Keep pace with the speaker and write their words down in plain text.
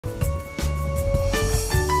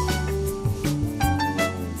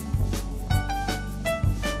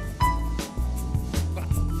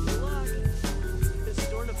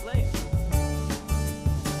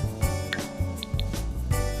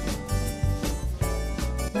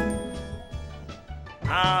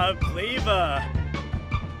Cleaver.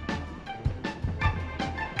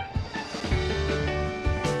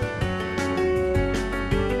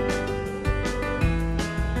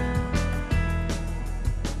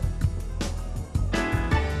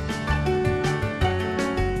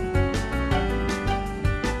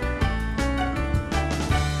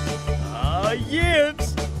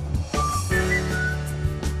 Yips.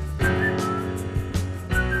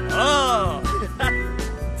 Oh.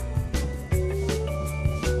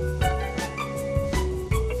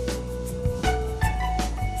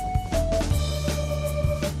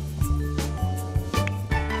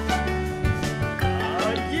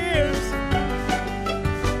 Yips.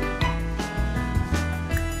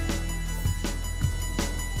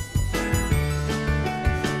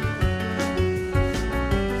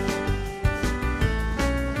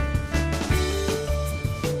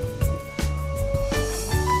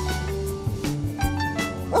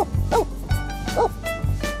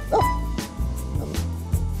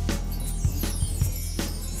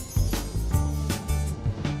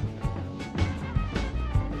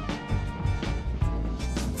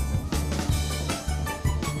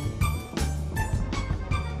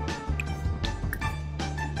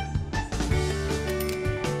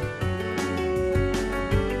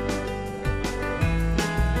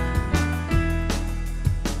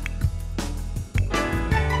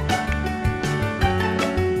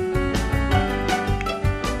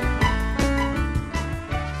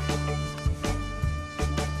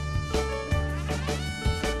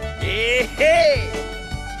 Hey!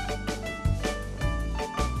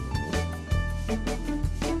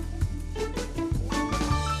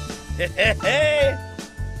 Hey!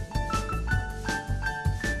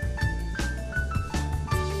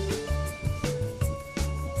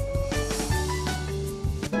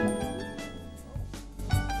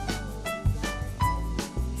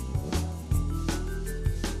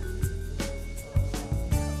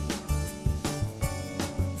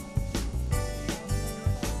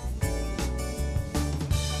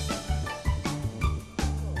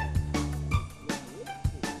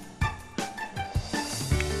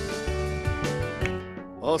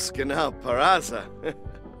 Oskana Paraza.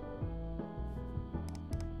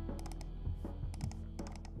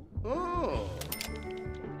 Oh.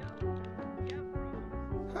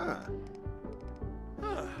 Huh.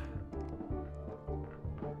 Huh.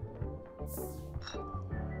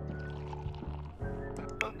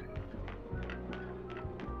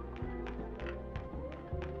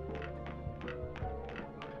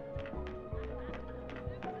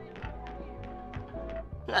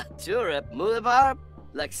 Turip Mulibar,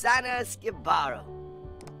 Laxana Skibaro.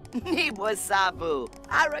 Nibwa Sabu,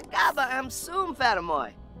 Aragaba Amsum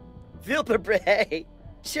Faramoy. Vilperbre,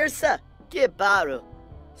 Shirsa, Gibaru.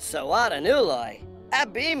 Sawada Nuloi,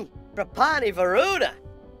 Abim, Prapani Varuda.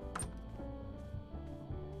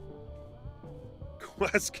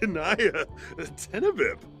 Quascanaya,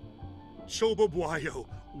 Tenebib. Shobabwayo,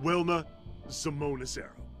 Wilma,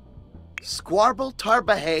 Zamonacero. Squarble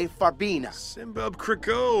Tarbahe Farbina. Simbab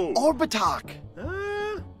Kriko. Orbitak.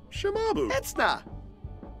 Shamabu. Etsna.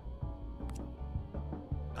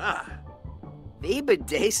 Viba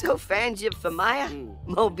Deso Fanjib Famaya,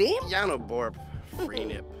 Mobim? Yanoborp,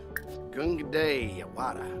 Freenip. Gungaday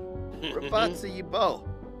Yawada. Rabatsa Yibo.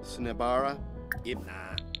 Snibara.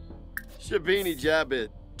 Ibna. Shabini Jabit.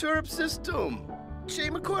 Turip System.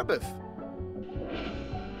 Shema Corbif.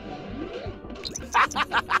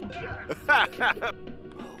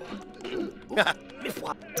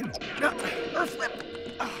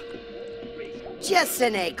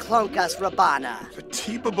 Jessene Klonkas Rabana.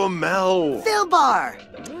 Fatiba Bamel. Filbar.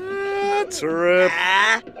 Turip.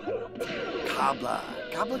 Kabla.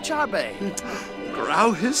 Kabla Charbe.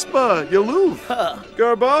 Grau Hispa. Yaloof.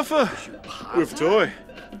 Garbafa. With toy.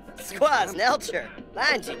 Squaz Nelcher.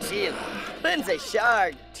 Lanji Chila. Lindsay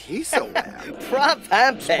Sharg. Tiso. Prop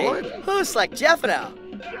Hampe. Who's like Jeffano?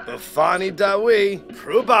 Bafani Dawi.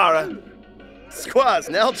 Prubara. Squaz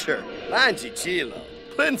Nelcher. Lanji Chilo.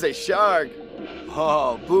 Lindsay Sharg.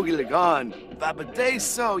 Oh, Boogie Lagan.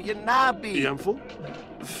 Babadeso. Yanabi. Yemful.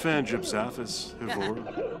 Fanjib Zaphis. Hivora.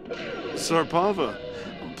 Sarpava.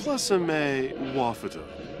 Plusame Wafata.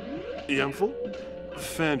 Yemful.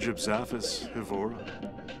 Fanjib Zaphis. Hivora.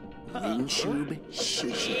 Inshub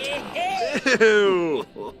Shishita. Ew.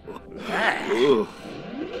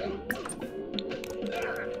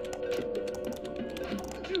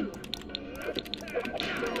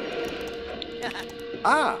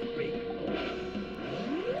 Ah.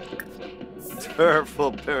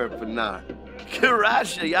 Turful Peripanar.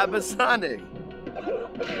 Kirasha Yabasani.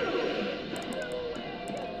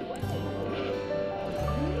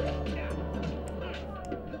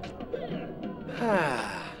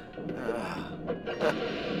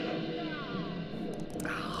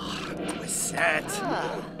 What's that?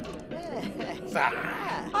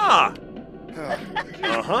 Ah!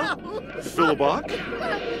 Uh-huh. Philibok?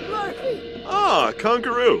 Ah,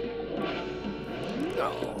 Conqueroo.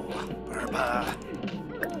 Oh, Burba.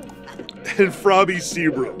 And Frobby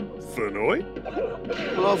Sebro. Fenoy?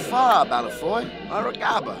 Lofa, Balafoy,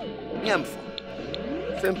 Aragaba, Nyemfo.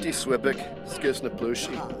 Femti Swibik, Skisna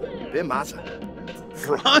Plushi, Bimaza.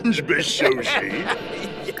 Franj Bishoshi.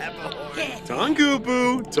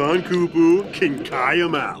 Tonkupu, Kinkaya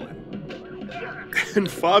Malin. And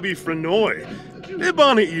Fabi Frenoy.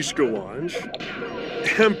 Ibana Ishkawanj.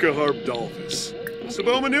 Hemka Harb Dolphus.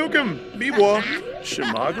 Sabomanukum, Biwa,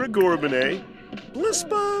 Shamagra Gorbane,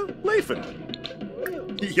 Blispa Lathan.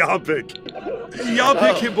 Yapik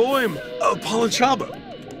Hiboim, Palachaba.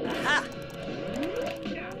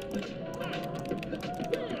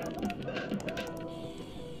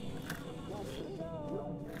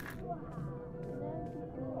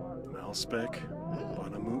 Malspec,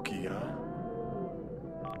 Banamuki,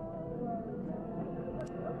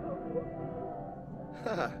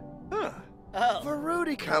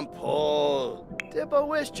 Varudi Kampol, Dibba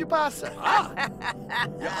Wish Chubasa.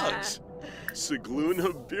 Yugs.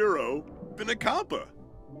 Sigluna Biro, Binakampa.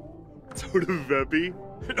 Dodavepi,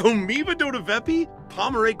 Omiva Dodavepi,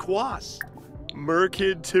 Pomeray Kwas.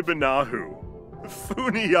 Merkid Tibanahu,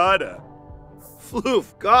 Funiata.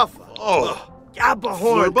 Floof Goffa. Oh,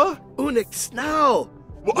 Yabahorn. Flurba? Unik Snow.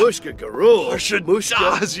 Mushka Garul. Mushka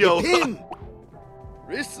Dazio. Pin.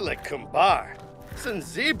 Risla Kumbar.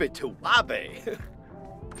 Sanzibe Tuwabe.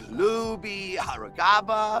 Klubi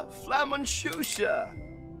Haragaba. Flamon Shusha.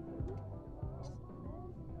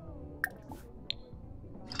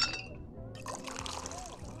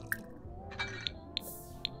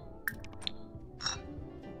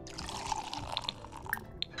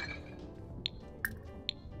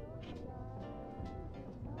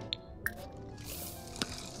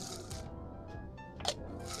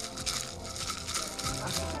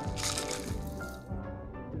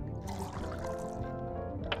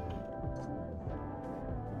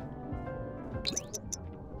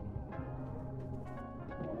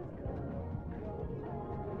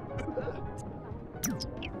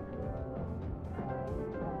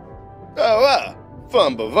 Oh,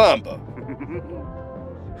 Fumba Vumba.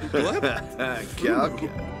 Galga.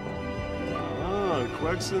 Ah,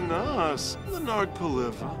 Quexanas, Lenard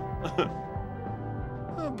Paliva.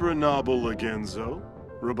 Brenabo Lagenzo.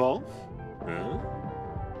 Rebolf?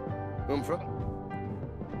 Umfra.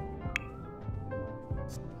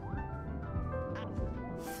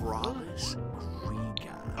 Frost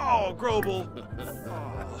Kriga. Oh, Grobel.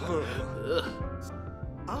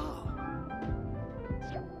 Oh.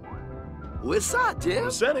 What's that, Jim?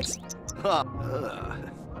 Senix.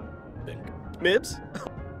 Mibs?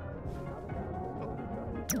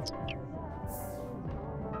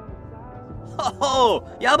 Oh,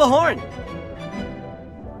 Yabahorn.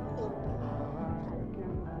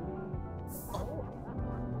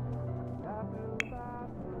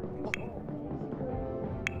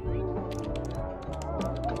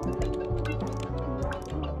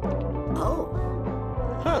 Oh.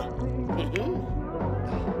 Huh.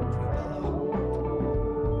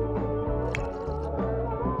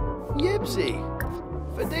 Yipsy.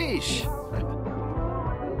 Fadish.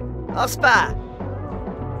 Ospa.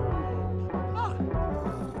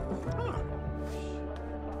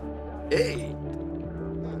 Hey.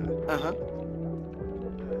 Uh-huh.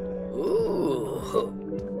 Ooh.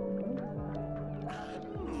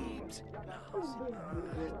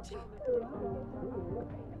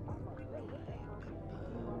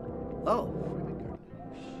 Oh.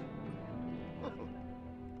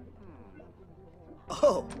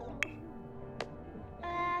 Oh.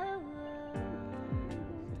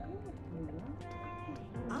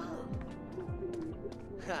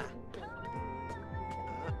 Ha.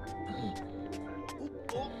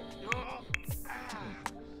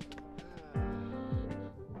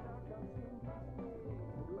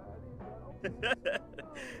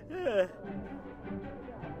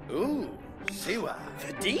 Ooh, Siwa.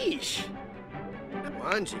 Fadish.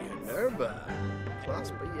 Wanji and Nerba.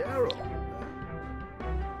 Clospayero.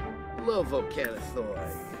 Lovo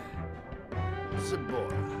Canathoi.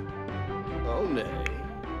 Zabora. One.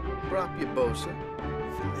 Brapyabosa.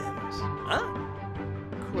 Finims. Huh?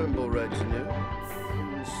 Quimble Reginu.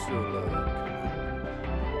 Suluk.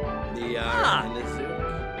 Niara Ah. Nizuk.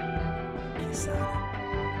 Kisana.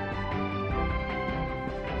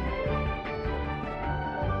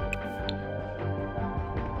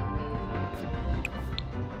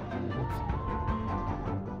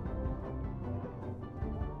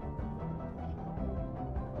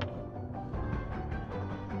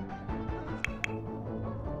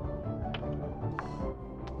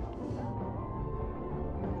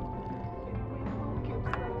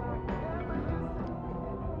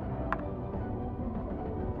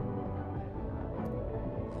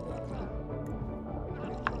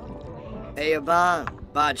 Eoban,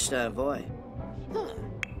 Bajna Voy.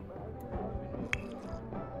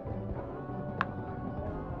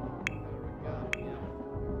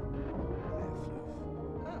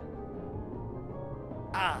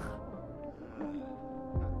 Ah.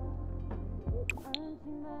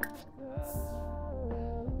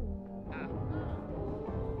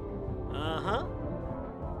 Uh-huh.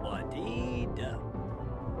 Wadida.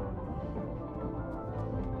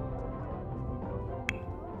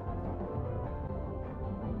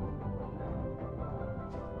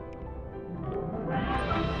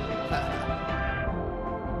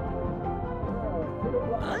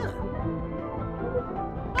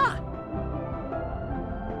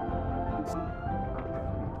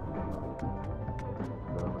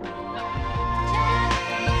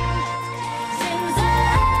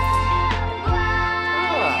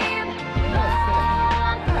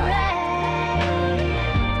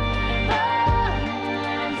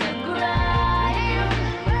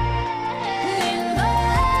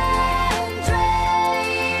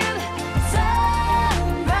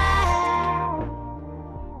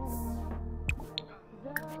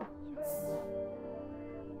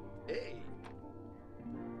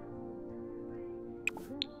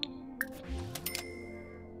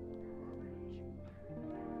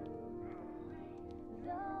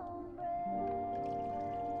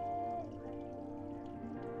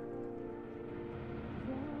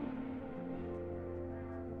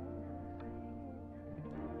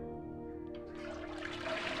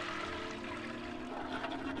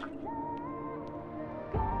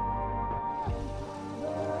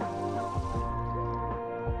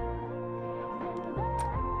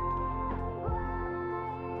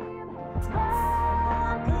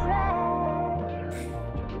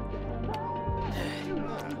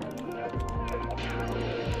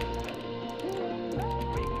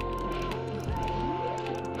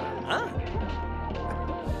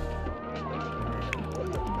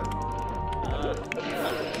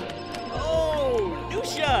 Oh,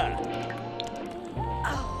 Nusha!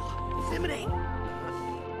 Oh, Zimine!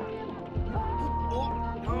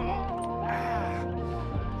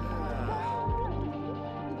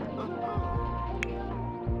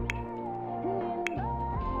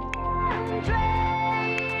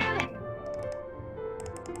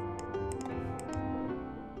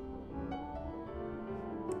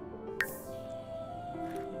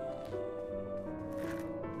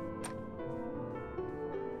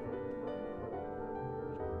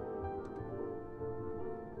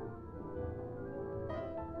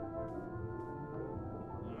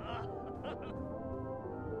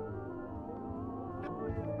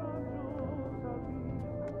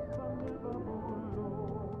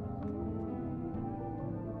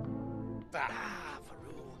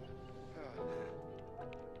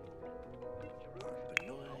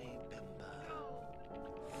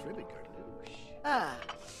 Ah.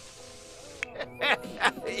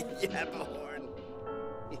 Yaphorn.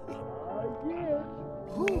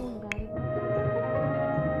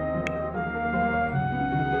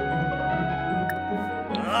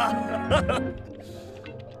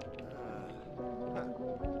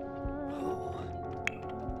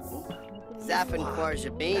 Zaffin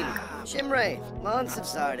Quarjabim, Shimray, Lons of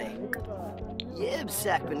Sardi, Yib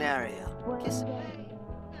Saquinario, Kiss.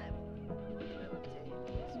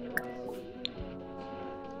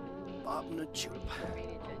 Bobna Chup.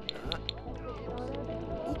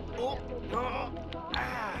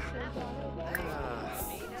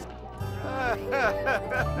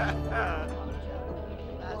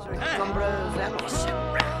 Cumbros and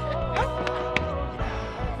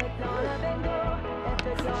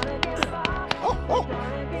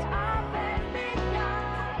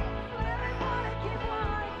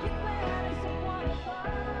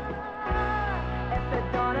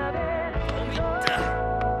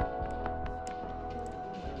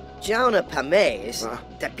Jonah Pames,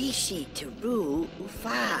 Tabishi Teru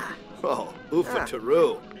Ufa. Oh, Ufa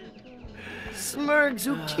Teru. Smurg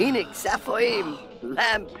Zukinik Safoim,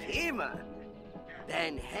 Lampima.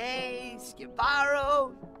 Ben Hay,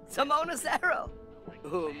 Skivaro, Simona Zero.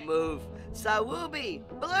 Move, Sawubi,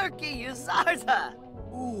 Blurky, Uzarza.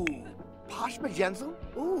 Ooh, Pashma Jenzel?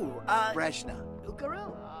 Ooh, Breshna.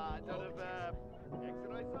 Ukaru.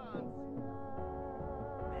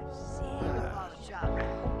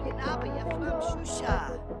 Kinaba Yaflam Shusha.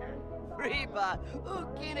 Riba,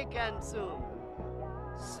 Ukinakansu.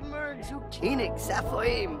 Smurg Zukinik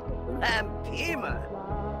Safoim, Lampima.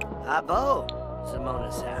 Abo,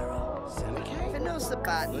 Simona Zero. Seneca? Venosa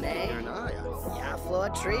Batne. Ernaya. Yaflo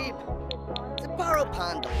Treep. Zaparo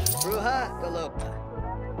Pondo. Bruja Galopa.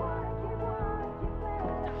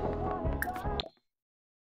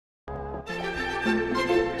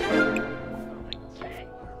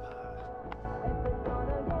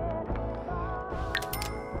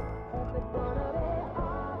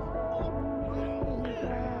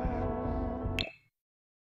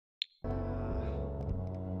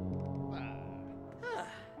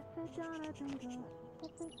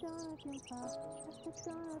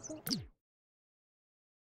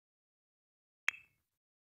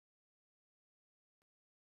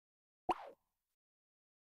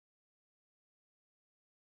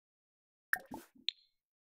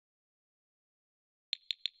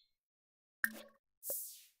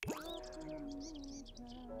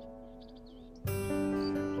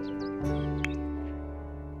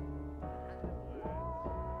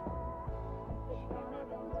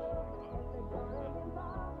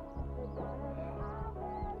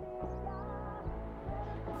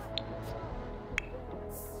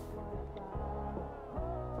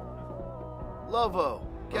 Lovo,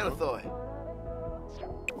 Kenathoy.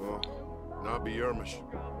 Well, Nabi Yermish.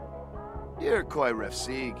 Hier koi ref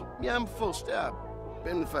sieg. Yam full stab.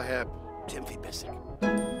 Bin verheb. Timfi bissig.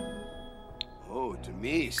 Oh,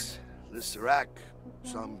 Demise. Lissarak.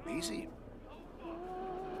 Some busy.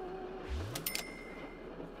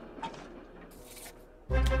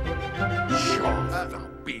 Shaw, thou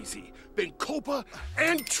busy. Ben Copa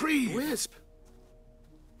and Tree. Wisp.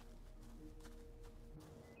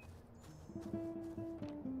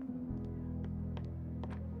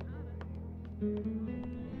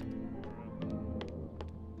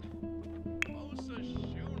 Osa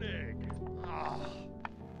Shunig. Ah.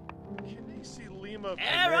 Kinesi Lima.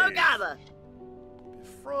 Arrogaba!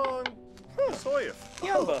 Frong. Soyef.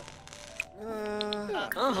 Yamba.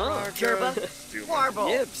 Turba! Warble!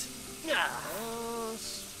 Yibs.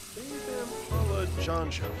 Spavim Pala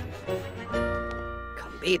Jancho.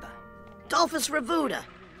 Kambiba! Dolphus Revuda!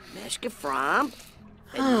 Meshka From!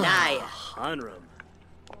 Benaya! Hanram.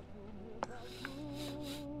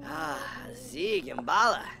 Zieg and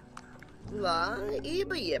Bala! La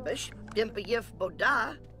Iba Yibish, Dimpa Yif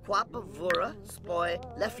Boda, Quapa Vura, Spoy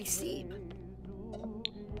Leffy Seeb.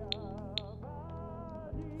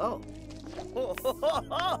 Oh.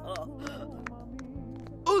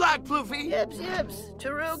 Ulak Pluffy. Yibs,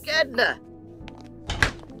 Taruk Edna.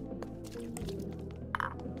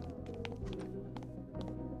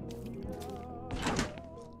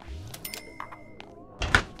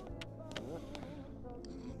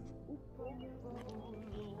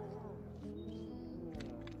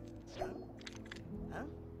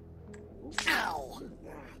 Ow!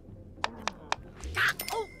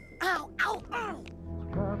 Oh, ow, ow, ow!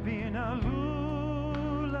 Kabina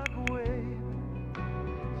lulagwe,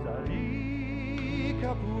 salikapwe.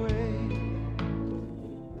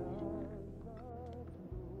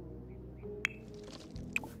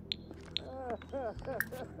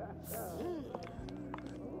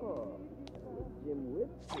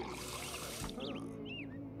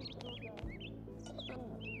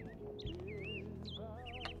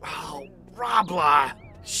 Oh, Rabla.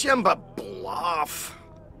 Shimba Bluff.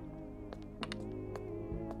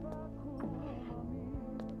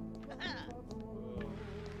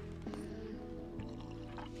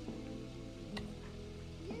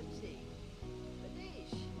 Yipsy,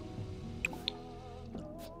 Manish.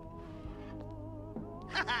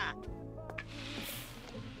 Ha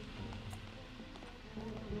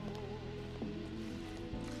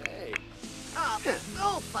Hey. ha!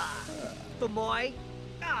 Golfa! Bamoy!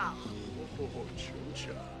 Oh. Oh,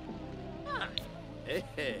 Chuncha.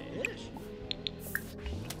 Ish.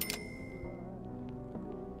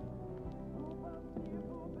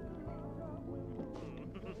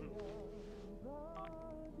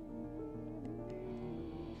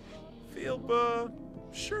 Filba.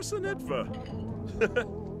 Shursanitva.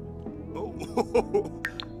 Oh.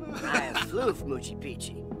 I have floof, Moochie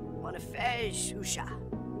Peachy. Wanna fez, Usha.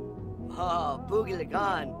 Oh, Boogie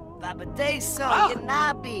Lagan. Babadeso,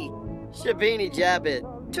 Yanabi. Shabini Jabbit.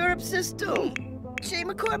 Turp System.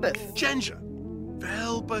 Shema Corbeth. Genja.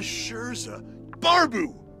 Velba Shurza.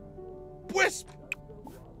 Barbu. Wisp.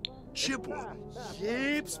 Chipwa.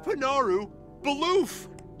 Yips Panaru. Baloof.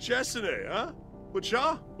 Jessene, huh?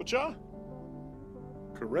 Wacha? Wacha?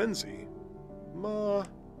 Karenzi. Ma.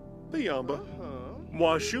 Biamba.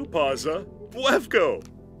 Mwashupaza. Blevko.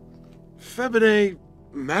 Febine.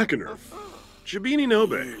 Macanerf. Jabini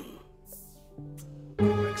Nobe.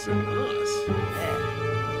 Exodus.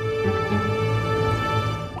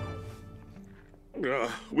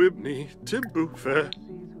 Wibney. Tibbufe.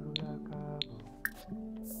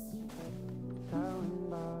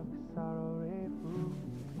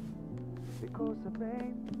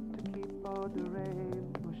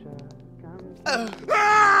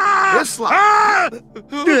 Isla.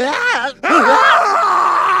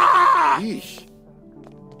 Yeesh.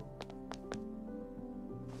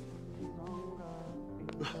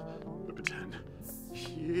 Bibitan.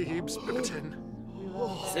 Heaps Bibitan.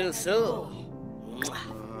 Su.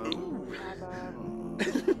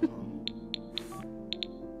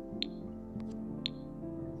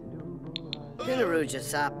 Pinaruja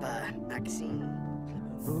Sapa, Axine.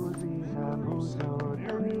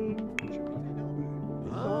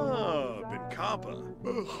 Ah, Ben Kappa.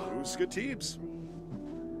 Uska Teebs.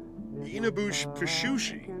 Inabush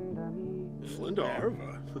Pishushi. Flinda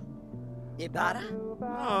Arva. Ibara?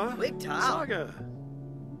 Ah, Wigtal. Saga.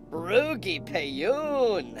 Brugi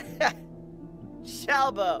Payun.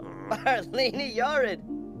 Shalbo. Marlene Yorid.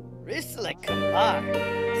 Risla Kamar.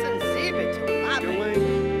 Sanzibit Labi.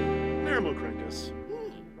 Galang. Nermo Krenkus.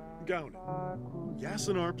 Gaunan.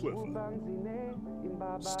 Yasanar Plitha.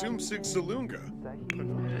 Stumsig Salunga.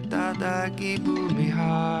 Dadagi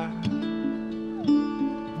Bumihar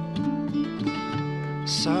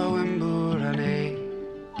Sawimburane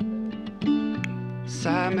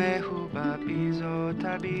Samehu Babizo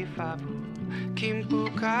Tabifabu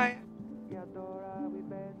Kimpukai Yadora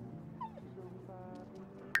Wibet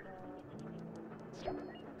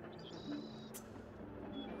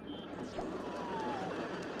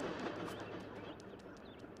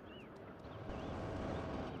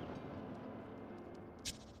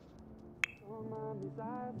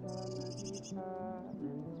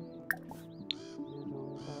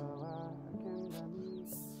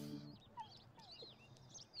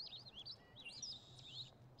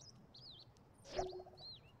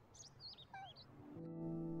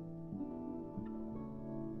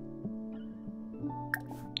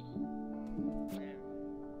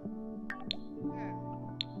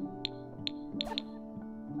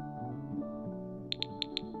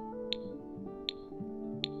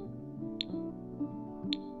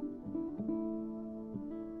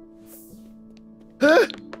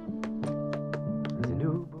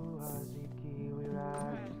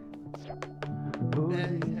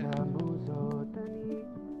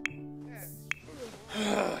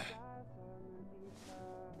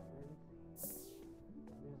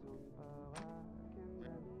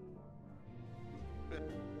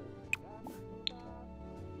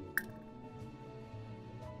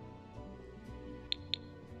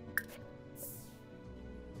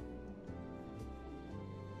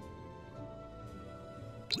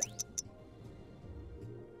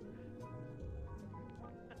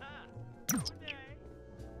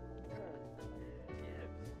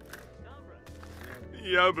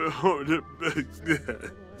Yeah, but hold it back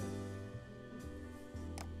there.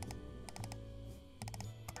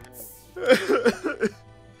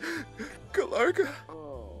 Galarga. Oh.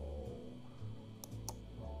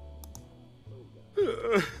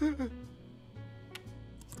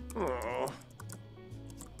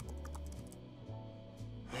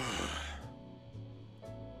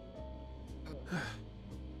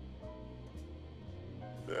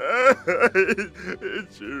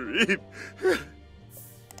 Sharif.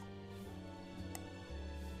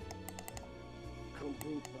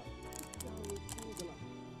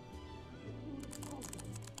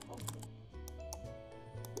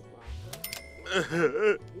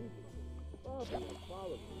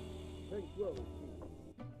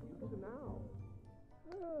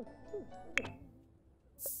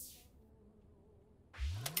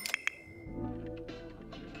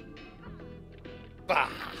 Bah!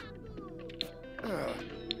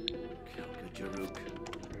 Jaruk.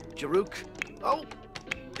 Jaruk. Oh!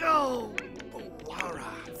 No! Bawara.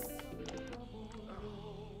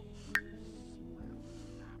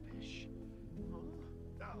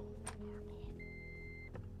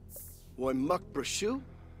 Woy Brashu,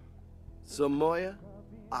 Zamoya,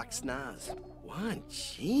 Oxnaz,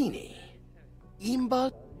 Wanchini,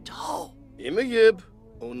 Imba Tol, Imayib,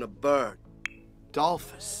 on the bird,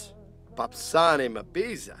 Dolphus, Papsani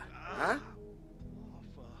Mabiza, huh?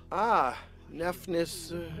 Ah,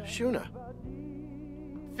 Nefnis Shuna.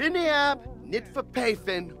 Finiab, Nitfa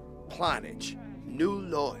Payfin, Planage, New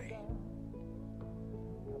Loy.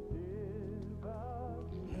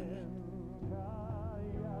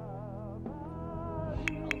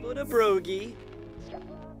 Buddha Brogi.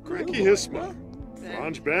 Cranky Hisma.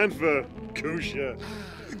 Franj Banfa. Gusha.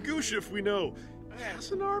 Gusha if we know.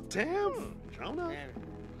 Hasanarp Tam. Chona.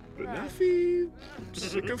 Benafi.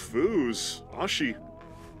 Sikafuz. Ashi.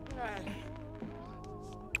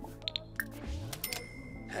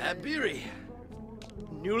 Habiri.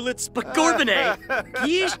 Newlitz Bagorbane.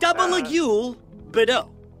 Gish Dabalagul. Bedo.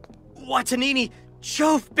 Watanini.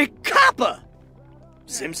 Chof Bikapa.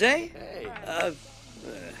 Simse?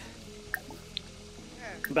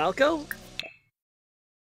 Balco?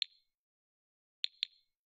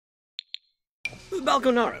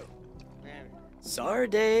 Balconaro.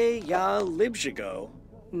 Sarde Ya Libshigo.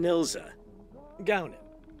 Nilza. Gaunin.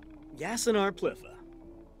 Yasanar Plitha.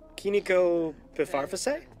 Kiniko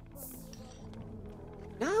Pifarfase?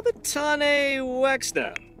 Nabatane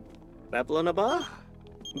Wexna. Beplanaba?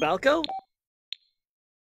 Balco?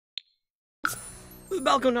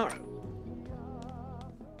 Balconaro.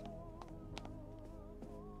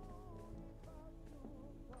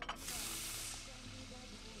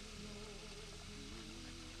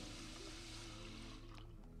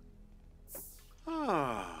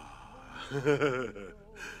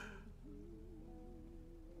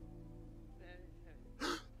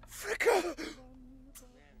 Fricka!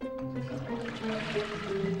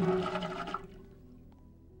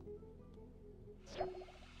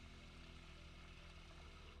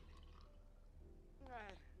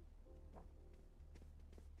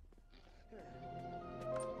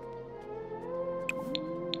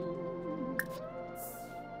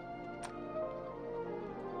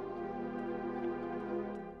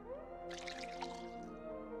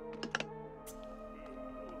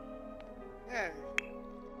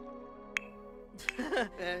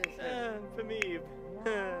 Famib.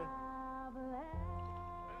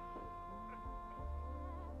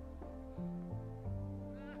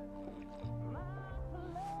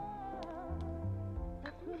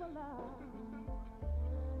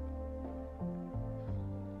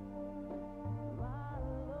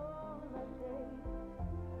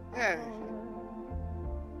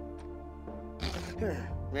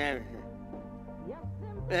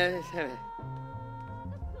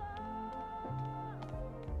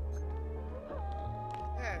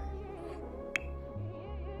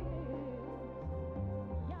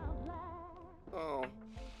 Oh.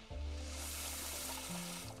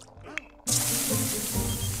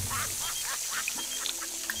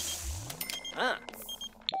 Ah.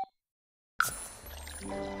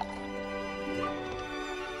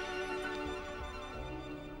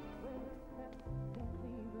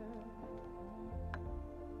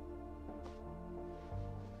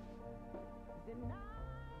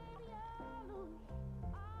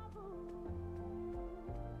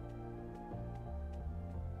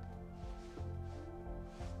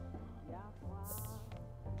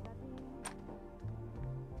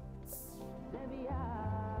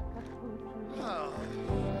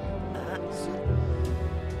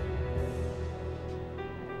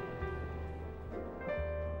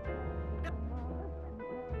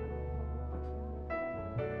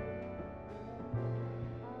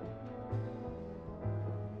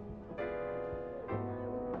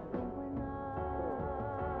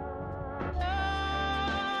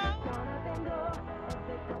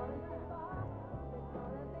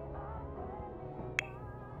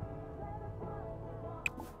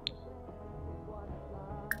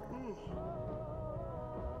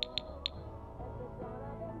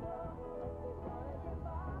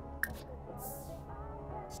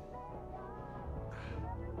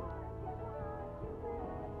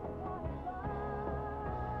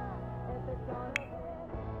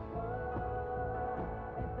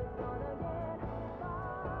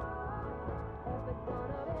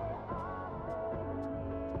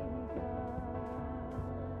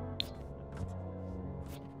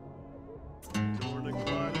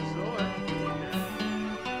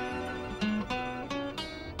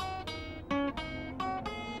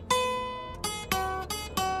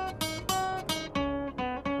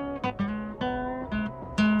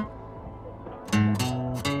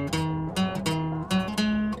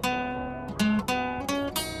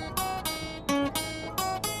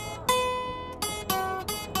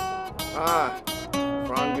 Ah,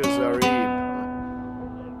 Franga Zarib.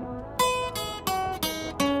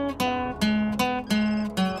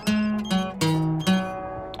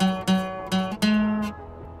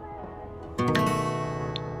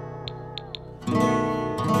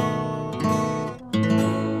 Oh.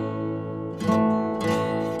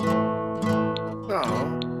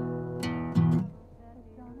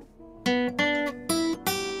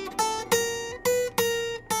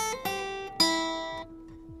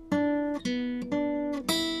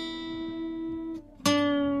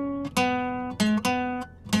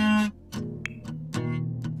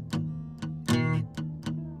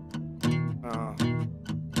 Oh.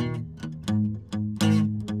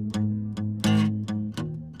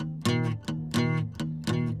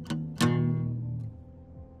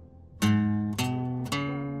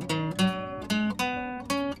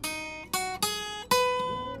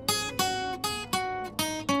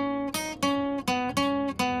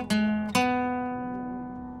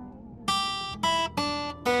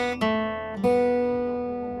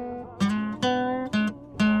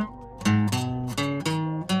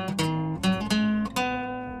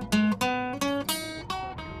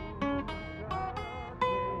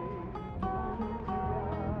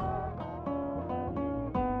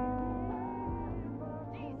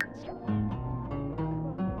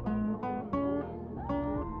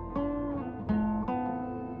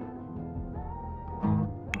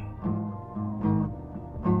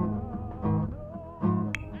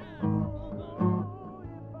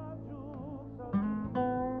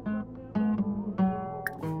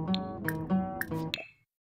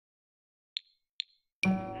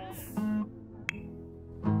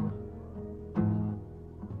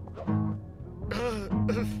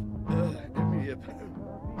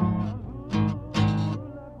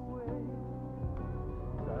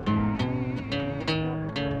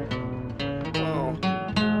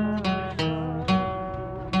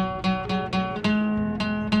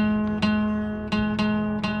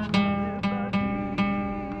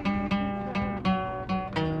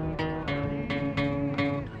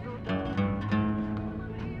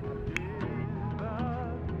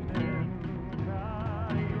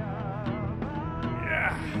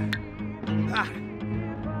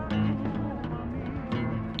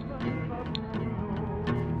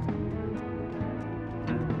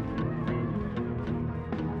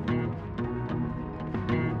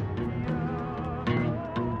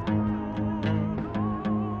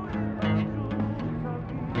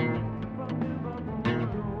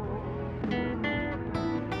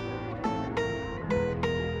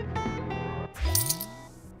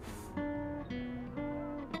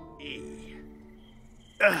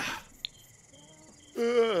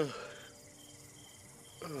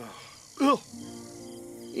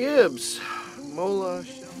 Yibs. Mola